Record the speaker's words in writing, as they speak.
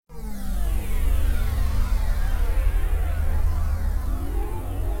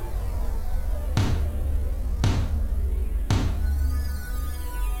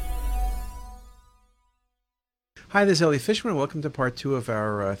Hi, this is Ellie Fishman. Welcome to part 2 of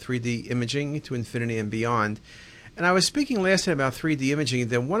our 3D imaging to infinity and beyond. And I was speaking last time about 3D imaging,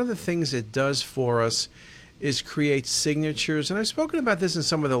 that one of the things it does for us is create signatures. And I've spoken about this in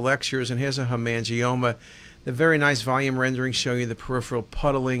some of the lectures, and here's a hemangioma. The very nice volume rendering showing you the peripheral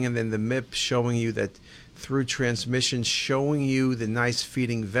puddling, and then the MIP showing you that through transmission, showing you the nice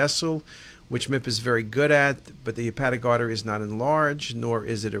feeding vessel, which MIP is very good at, but the hepatic artery is not enlarged, nor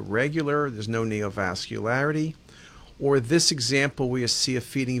is it irregular. There's no neovascularity. Or this example where you see a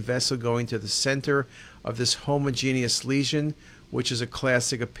feeding vessel going to the center of this homogeneous lesion, which is a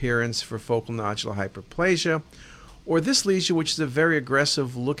classic appearance for focal nodular hyperplasia. Or this lesion, which is a very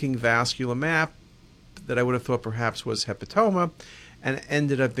aggressive looking vascular map that I would have thought perhaps was hepatoma and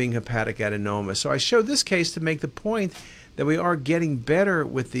ended up being hepatic adenoma. So I showed this case to make the point that we are getting better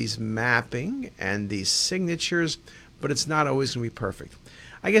with these mapping and these signatures, but it's not always going to be perfect.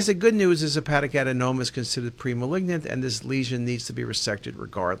 I guess the good news is hepatic adenoma is considered premalignant, and this lesion needs to be resected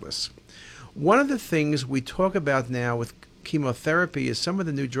regardless. One of the things we talk about now with chemotherapy is some of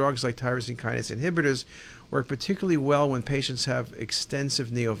the new drugs like tyrosine kinase inhibitors work particularly well when patients have extensive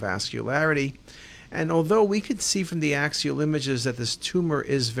neovascularity. And although we could see from the axial images that this tumor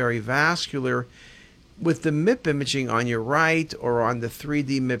is very vascular, with the MIP imaging on your right or on the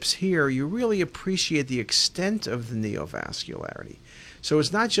 3D MIPs here, you really appreciate the extent of the neovascularity. So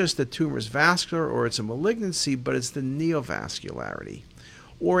it's not just the tumor is vascular or it's a malignancy, but it's the neovascularity.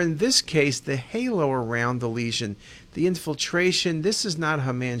 Or in this case, the halo around the lesion, the infiltration. This is not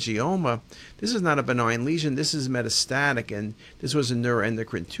hemangioma. This is not a benign lesion. This is metastatic, and this was a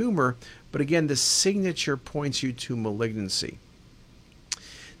neuroendocrine tumor. But again, the signature points you to malignancy.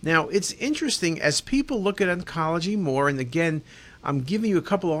 Now, it's interesting as people look at oncology more, and again, I'm giving you a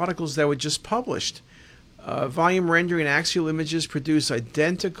couple articles that were just published. Volume rendering and axial images produce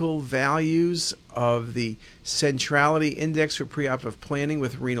identical values of the centrality index for preoperative planning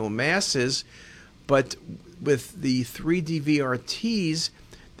with renal masses, but with the 3D VRTs,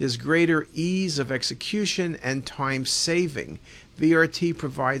 there's greater ease of execution and time saving. VRT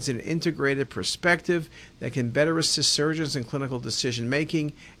provides an integrated perspective that can better assist surgeons in clinical decision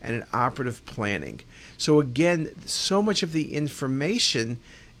making and in operative planning. So again, so much of the information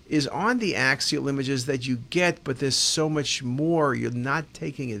is on the axial images that you get, but there's so much more. You're not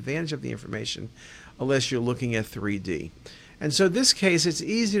taking advantage of the information unless you're looking at 3D. And so this case, it's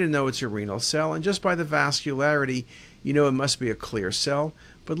easy to know it's a renal cell, and just by the vascularity, you know it must be a clear cell.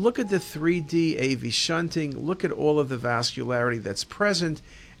 But look at the 3D AV shunting, look at all of the vascularity that's present,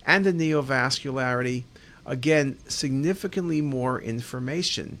 and the neovascularity. Again, significantly more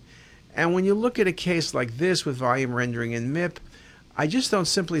information. And when you look at a case like this with volume rendering and MIP, I just don't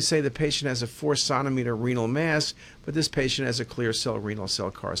simply say the patient has a 4-centimeter renal mass, but this patient has a clear cell renal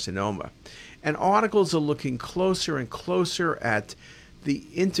cell carcinoma. And articles are looking closer and closer at the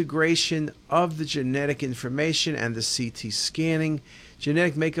integration of the genetic information and the CT scanning.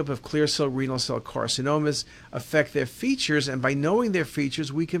 Genetic makeup of clear cell renal cell carcinomas affect their features, and by knowing their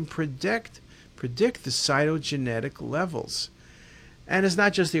features, we can predict the cytogenetic levels. And it's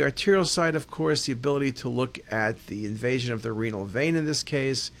not just the arterial side, of course, the ability to look at the invasion of the renal vein in this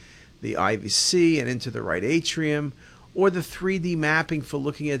case, the IVC and into the right atrium, or the 3D mapping for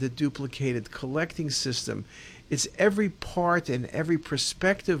looking at the duplicated collecting system. It's every part and every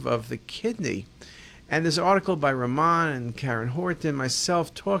perspective of the kidney. And this article by Rahman and Karen Horton,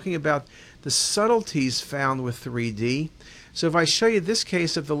 myself, talking about the subtleties found with 3D. So if I show you this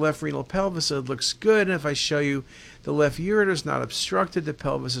case of the left renal pelvis, it looks good. And if I show you the left ureter is not obstructed, the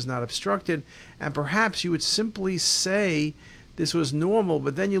pelvis is not obstructed, and perhaps you would simply say this was normal,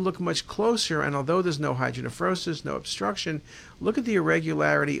 but then you look much closer, and although there's no hydronephrosis, no obstruction, look at the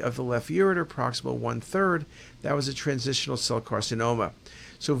irregularity of the left ureter, proximal 1/3. That was a transitional cell carcinoma.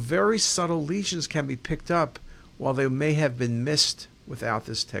 So very subtle lesions can be picked up while they may have been missed without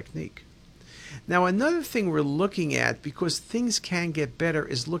this technique. Now, another thing we're looking at, because things can get better,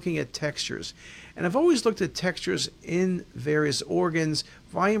 is looking at textures. And I've always looked at textures in various organs.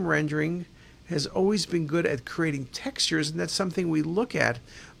 Volume rendering has always been good at creating textures, and that's something we look at.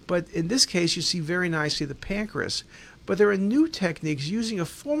 But in this case, you see very nicely the pancreas. But there are new techniques using a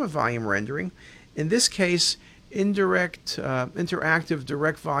form of volume rendering. In this case, interactive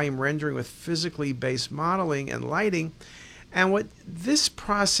direct volume rendering with physically based modeling and lighting. And what this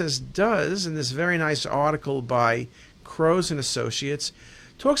process does, in this very nice article by Crows and Associates,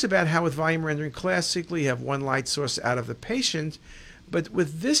 talks about how with volume rendering classically you have one light source out of the patient, but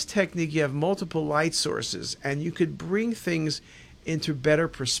with this technique you have multiple light sources, and you could bring things into better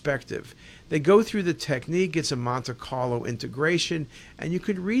perspective. They go through the technique, it's a Monte Carlo integration, and you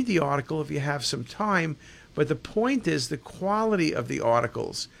could read the article if you have some time, But the point is the quality of the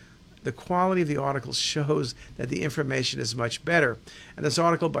articles. The quality of the articles shows that the information is much better. And this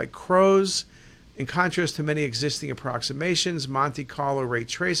article by Crows, in contrast to many existing approximations, Monte Carlo ray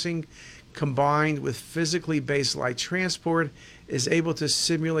tracing combined with physically based light transport is able to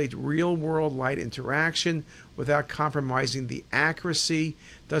simulate real-world light interaction without compromising the accuracy,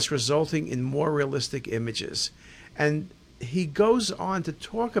 thus resulting in more realistic images. And he goes on to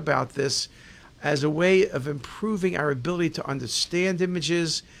talk about this as a way of improving our ability to understand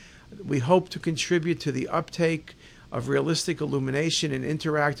images. We hope to contribute to the uptake of realistic illumination in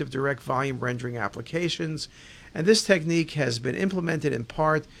interactive direct volume rendering applications. And this technique has been implemented in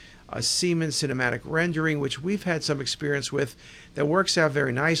part Siemens cinematic rendering, which we've had some experience with, that works out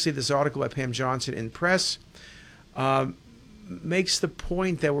very nicely. This article by Pam Johnson in Press makes the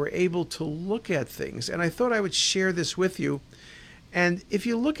point that we're able to look at things. And I thought I would share this with you. And if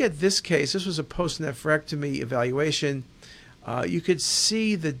you look at this case, this was a post-nephrectomy evaluation. You could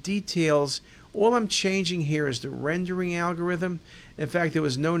see the details. All I'm changing here is the rendering algorithm. In fact, there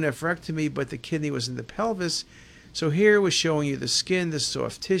was no nephrectomy, but the kidney was in the pelvis. So here we're showing you the skin, the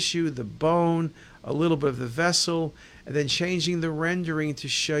soft tissue, the bone, a little bit of the vessel, and then changing the rendering to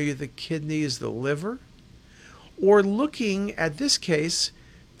show you the kidney is the liver. Or looking at this case,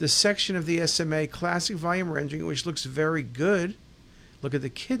 the section of the SMA classic volume rendering, which looks very good. Look at the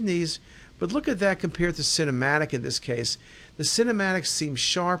kidneys, but look at that compared to cinematic in this case. The cinematic seems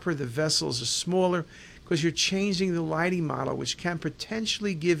sharper, the vessels are smaller, because you're changing the lighting model, which can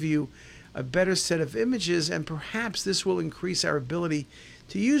potentially give you a better set of images, and perhaps this will increase our ability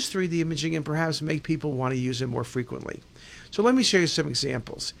to use 3D imaging and perhaps make people want to use it more frequently. So let me show you some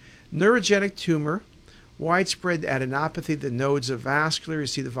examples. Neurogenic tumor, widespread adenopathy, the nodes are vascular, you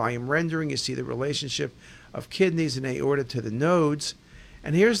see the volume rendering, you see the relationship of kidneys and aorta to the nodes.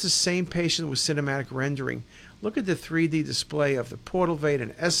 And here's the same patient with cinematic rendering. Look at the 3D display of the portal vein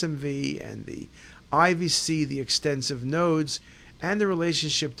and SMV and the IVC, the extensive nodes, and the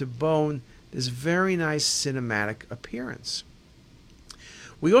relationship to bone. This very nice cinematic appearance.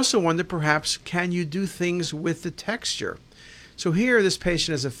 We also wonder, perhaps, can you do things with the texture? So here, this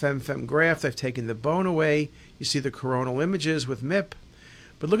patient has a fem-fem graft. I've taken the bone away. You see the coronal images with MIP.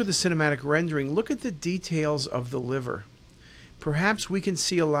 But look at the cinematic rendering. Look at the details of the liver. Perhaps we can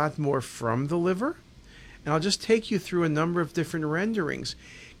see a lot more from the liver. And I'll just take you through a number of different renderings.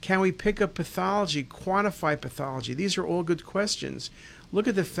 Can we pick up pathology, quantify pathology? These are all good questions. Look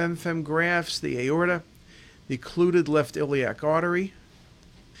at the fem-fem grafts, the aorta, the occluded left iliac artery.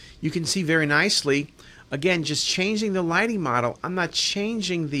 You can see very nicely, again, just changing the lighting model. I'm not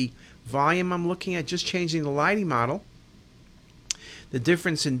changing the volume I'm looking at, just changing the lighting model. The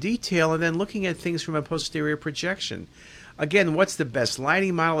difference in detail, and then looking at things from a posterior projection. Again, what's the best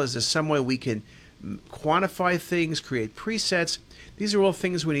lighting model? Is there some way we can quantify things, create presets? These are all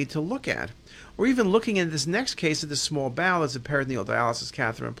things we need to look at. Or even looking at this next case of the small bowel as a peritoneal dialysis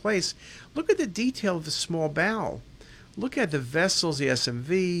catheter in place. Look at the detail of the small bowel. Look at the vessels, the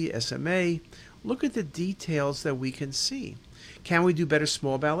SMV, SMA. Look at the details that we can see. Can we do better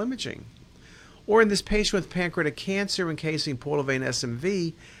small bowel imaging? Or in this patient with pancreatic cancer encasing portal vein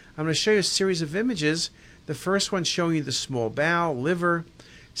SMV, I'm going to show you a series of images. The first one showing you the small bowel, liver.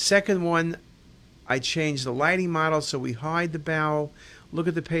 Second one, I changed the lighting model so we hide the bowel. Look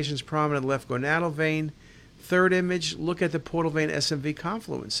at the patient's prominent left gonadal vein. Third image, look at the portal vein SMV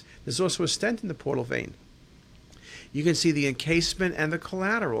confluence. There's also a stent in the portal vein. You can see the encasement and the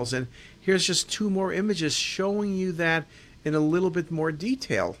collaterals. And here's just two more images showing you that in a little bit more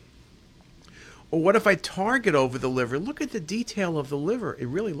detail. Or what if I target over the liver? Look at the detail of the liver. It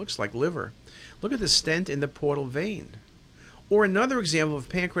really looks like liver. Look at the stent in the portal vein. Or another example of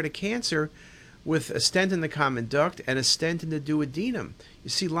pancreatic cancer with a stent in the common duct and a stent in the duodenum. You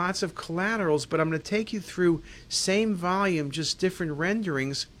see lots of collaterals, but I'm going to take you through same volume, just different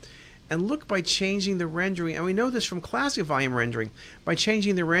renderings. And look, by changing the rendering, and we know this from classic volume rendering, by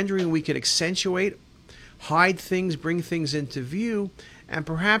changing the rendering we can accentuate, hide things, bring things into view, and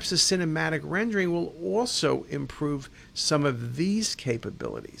perhaps the cinematic rendering will also improve some of these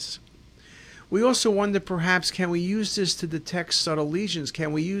capabilities. We also wonder, perhaps, can we use this to detect subtle lesions?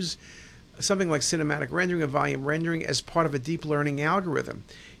 Can we use something like cinematic rendering or volume rendering as part of a deep learning algorithm?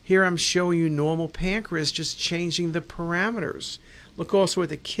 Here I'm showing you normal pancreas, just changing the parameters. Look also at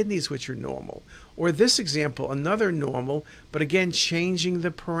the kidneys, which are normal. Or this example, another normal, but again, changing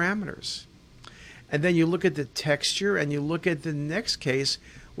the parameters. And then you look at the texture, and you look at the next case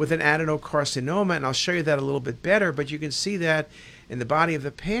with an adenocarcinoma, and I'll show you that a little bit better, but you can see that in the body of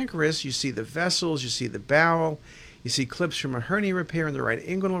the pancreas, you see the vessels, you see the bowel, you see clips from a hernia repair in the right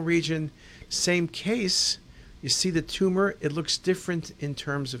inguinal region. Same case, you see the tumor, it looks different in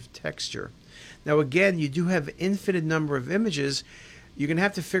terms of texture. Now again, you do have infinite number of images. You're going to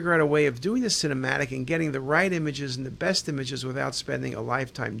have to figure out a way of doing the cinematic and getting the right images and the best images without spending a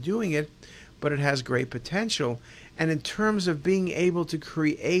lifetime doing it, but it has great potential. And in terms of being able to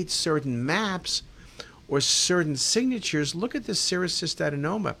create certain maps or certain signatures, look at the serous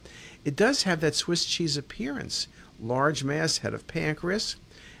cystadenoma. It does have that Swiss cheese appearance. Large mass, head of pancreas.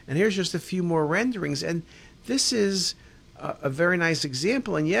 And here's just a few more renderings. And this is a very nice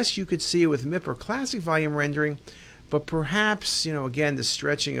example. And yes, you could see it with MIP or classic volume rendering, but perhaps, again, the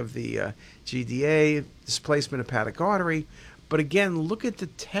stretching of the GDA, displacement of hepatic artery. But again, look at the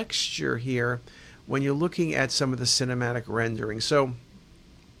texture here when you're looking at some of the cinematic rendering. So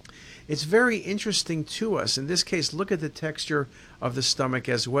it's very interesting to us. In this case, look at the texture of the stomach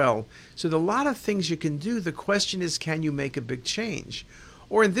as well. So there are a lot of things you can do. The question is, can you make a big change?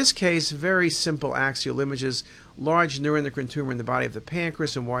 Or in this case, very simple axial images, large neuroendocrine tumor in the body of the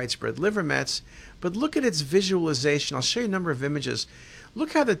pancreas and widespread liver mets. But look at its visualization. I'll show you a number of images.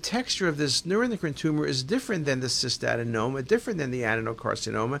 Look how the texture of this neuroendocrine tumor is different than the cystadenoma, different than the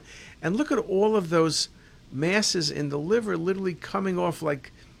adenocarcinoma. And look at all of those masses in the liver literally coming off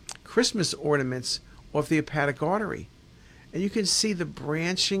like Christmas ornaments off the hepatic artery. And you can see the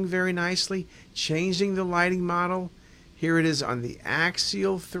branching very nicely, changing the lighting model. Here it is on the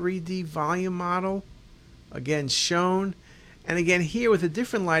axial 3D volume model, again shown. And again here with a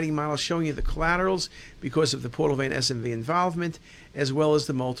different lighting model showing you the collaterals because of the portal vein SMV involvement, as well as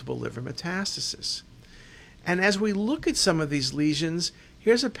the multiple liver metastasis. And as we look at some of these lesions,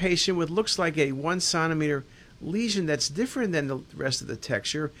 here's a patient with looks like a 1 centimeter lesion that's different than the rest of the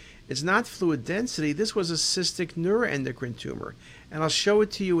texture. It's not fluid density. This was a cystic neuroendocrine tumor. And I'll show it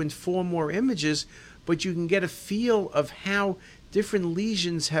to you in 4 more images, but you can get a feel of how different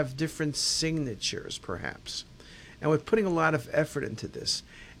lesions have different signatures, perhaps. And we're putting a lot of effort into this.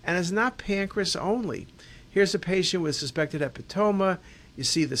 And it's not pancreas only. Here's a patient with suspected hepatoma. You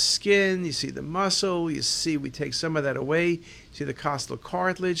see the skin, you see the muscle, you see we take some of that away, you see the costal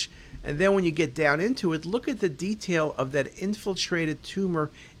cartilage. And then when you get down into it, look at the detail of that infiltrated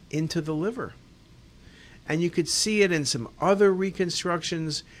tumor into the liver. And you could see it in some other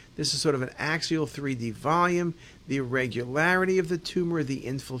reconstructions. This is sort of an axial 3D volume, the irregularity of the tumor, the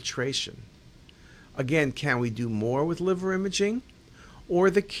infiltration. Again, can we do more with liver imaging? Or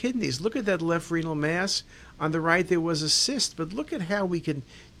the kidneys. Look at that left renal mass. On the right, there was a cyst, but look at how we can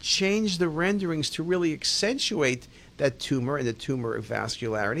change the renderings to really accentuate that tumor and the tumor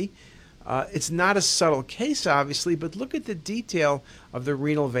vascularity. It's not a subtle case, obviously, but look at the detail of the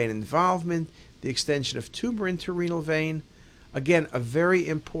renal vein involvement, the extension of tumor into renal vein. Again, a very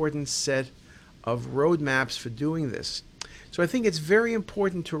important set of roadmaps for doing this. So I think it's very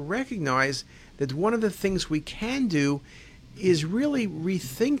important to recognize that one of the things we can do is really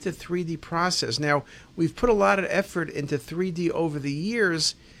rethink the 3D process. Now, we've put a lot of effort into 3D over the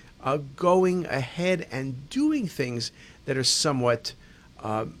years, going ahead and doing things that are somewhat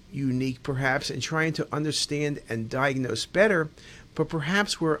unique, perhaps, and trying to understand and diagnose better, but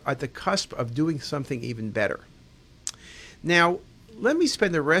perhaps we're at the cusp of doing something even better. Now, let me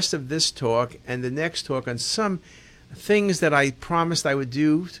spend the rest of this talk and the next talk on some things that I promised I would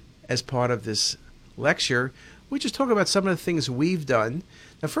do as part of this lecture. We just talk about some of the things we've done.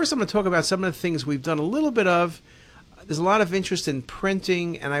 Now, first I'm going to talk about some of the things we've done a little bit of. There's a lot of interest in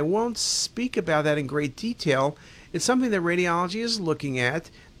printing, and I won't speak about that in great detail. It's something that radiology is looking at.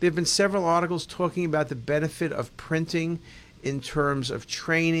 There have been several articles talking about the benefit of printing in terms of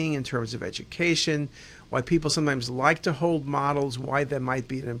training, in terms of education, why people sometimes like to hold models, why that might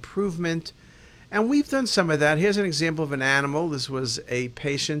be an improvement. And we've done some of that. Here's an example of an animal. This was a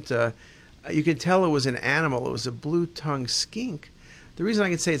patient. You can tell it was an animal. It was a blue-tongued skink. The reason I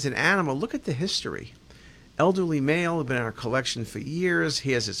can say it's an animal, look at the history. Elderly male, been in our collection for years.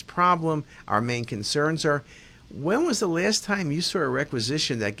 He has his problem. Our main concerns are, when was the last time you saw a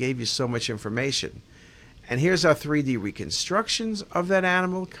requisition that gave you so much information? And here's our 3D reconstructions of that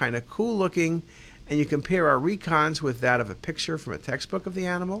animal, kind of cool looking. And you compare our recons with that of a picture from a textbook of the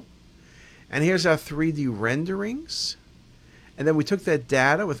animal. And here's our 3D renderings. And then we took that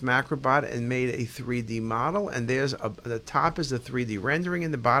data with Macrobot and made a 3D model. And there's the top is the 3D rendering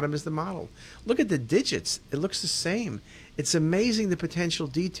and the bottom is the model. Look at the digits. It looks the same. It's amazing the potential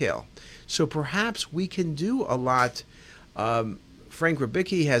detail. So perhaps we can do a lot. Frank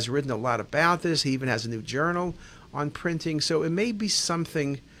Rubicki has written a lot about this. He even has a new journal on printing. So it may be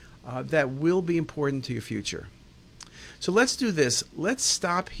something that will be important to your future. So let's do this. Let's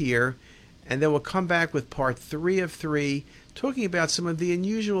stop here and then we'll come back with part 3 of 3, talking about some of the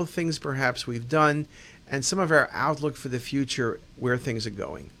unusual things perhaps we've done and some of our outlook for the future, where things are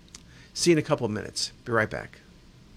going. See you in a couple of minutes. Be right back.